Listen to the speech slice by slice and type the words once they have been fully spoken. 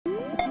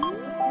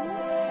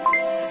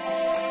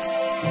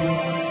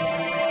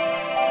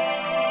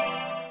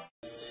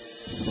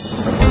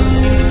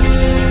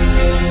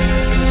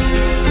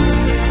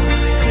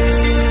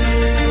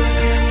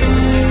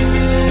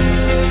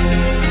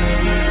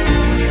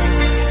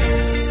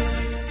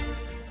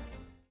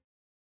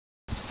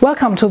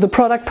Welcome to the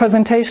product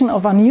presentation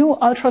of our new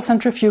Ultra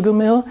Centrifugal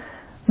Mill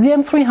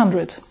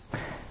ZM300.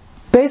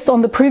 Based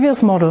on the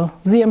previous model,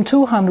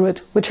 ZM200,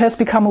 which has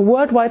become a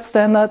worldwide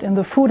standard in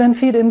the food and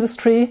feed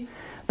industry,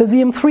 the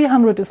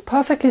ZM300 is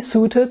perfectly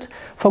suited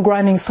for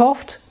grinding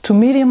soft to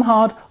medium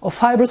hard or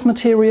fibrous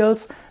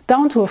materials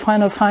down to a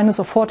final fineness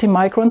of 40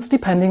 microns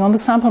depending on the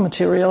sample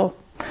material.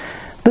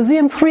 The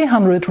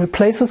ZM300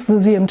 replaces the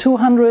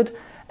ZM200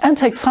 and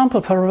takes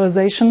sample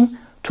pulverization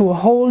to a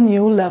whole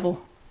new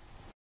level.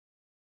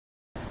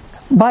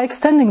 By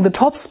extending the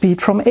top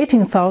speed from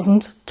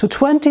 18,000 to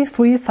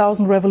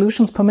 23,000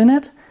 revolutions per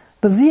minute,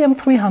 the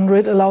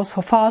ZM300 allows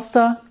for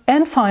faster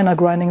and finer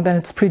grinding than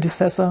its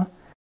predecessor.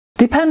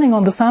 Depending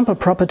on the sample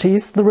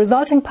properties, the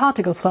resulting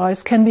particle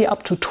size can be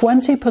up to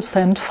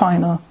 20%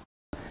 finer.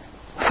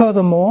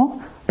 Furthermore,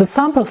 the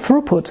sample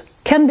throughput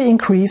can be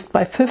increased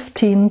by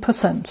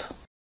 15%.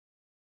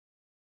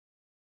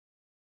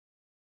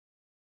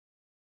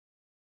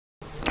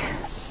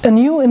 A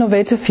new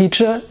innovative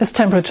feature is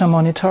temperature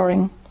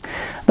monitoring.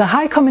 The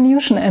high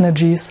comminution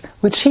energies,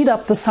 which heat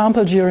up the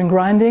sample during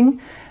grinding,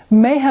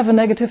 may have a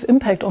negative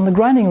impact on the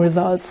grinding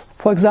results,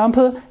 for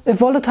example, if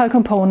volatile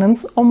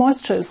components or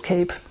moisture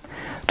escape.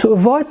 To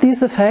avoid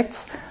these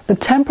effects, the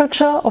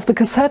temperature of the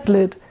cassette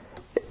lid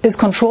is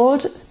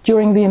controlled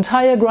during the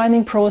entire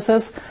grinding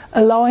process,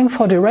 allowing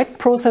for direct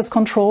process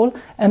control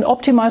and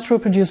optimized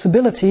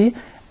reproducibility,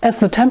 as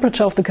the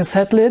temperature of the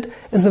cassette lid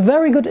is a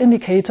very good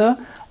indicator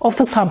of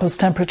the sample's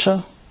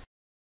temperature.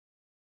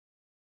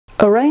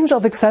 A range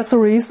of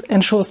accessories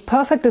ensures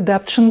perfect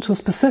adaptation to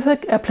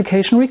specific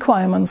application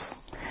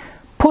requirements.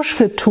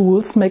 Push-fit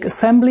tools make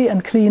assembly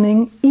and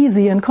cleaning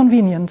easy and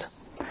convenient.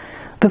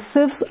 The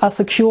sieves are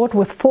secured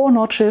with 4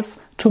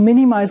 notches to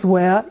minimize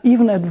wear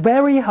even at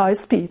very high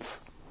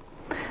speeds.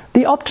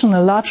 The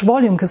optional large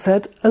volume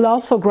cassette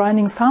allows for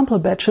grinding sample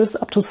batches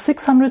up to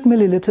 600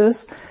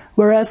 milliliters,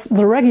 whereas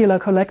the regular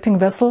collecting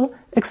vessel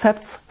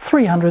accepts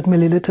 300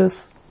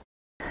 milliliters.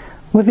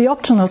 With the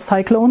optional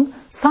cyclone,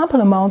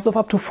 sample amounts of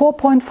up to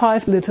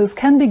 4.5 liters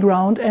can be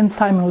ground and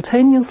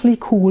simultaneously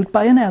cooled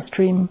by an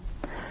airstream.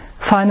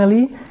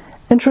 Finally,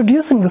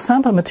 introducing the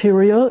sample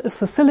material is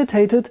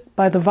facilitated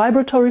by the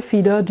vibratory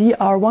feeder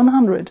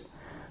DR100.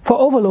 For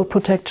overload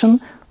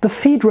protection, the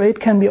feed rate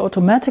can be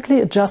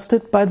automatically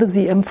adjusted by the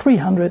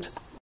ZM300.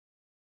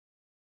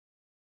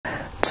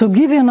 To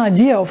give you an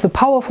idea of the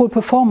powerful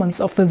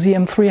performance of the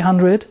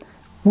ZM300,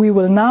 we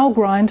will now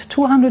grind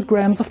 200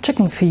 grams of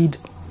chicken feed.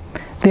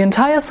 The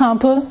entire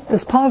sample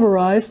is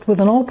pulverized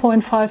with an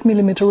 0.5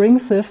 mm ring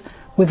sieve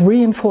with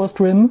reinforced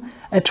rim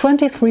at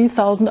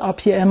 23,000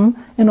 RPM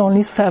in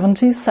only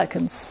 70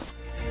 seconds.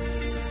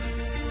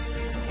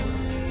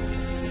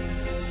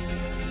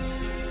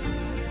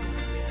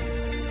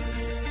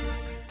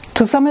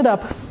 To sum it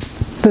up,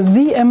 the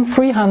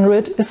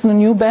ZM300 is the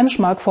new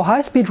benchmark for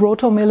high-speed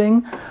rotor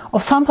milling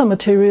of sample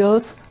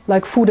materials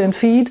like food and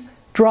feed,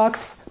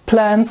 drugs,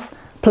 plants,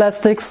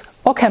 plastics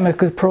or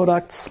chemical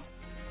products.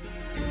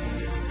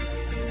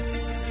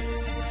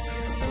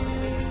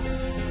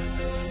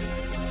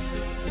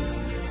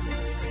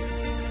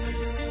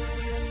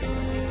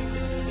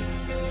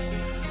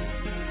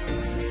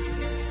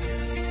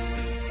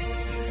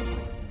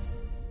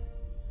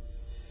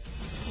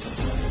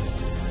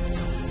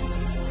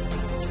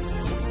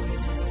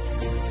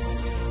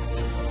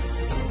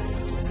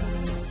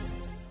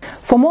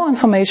 For more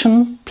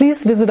information,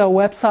 please visit our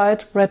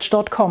website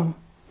retsch.com.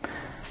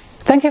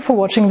 Thank you for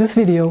watching this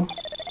video.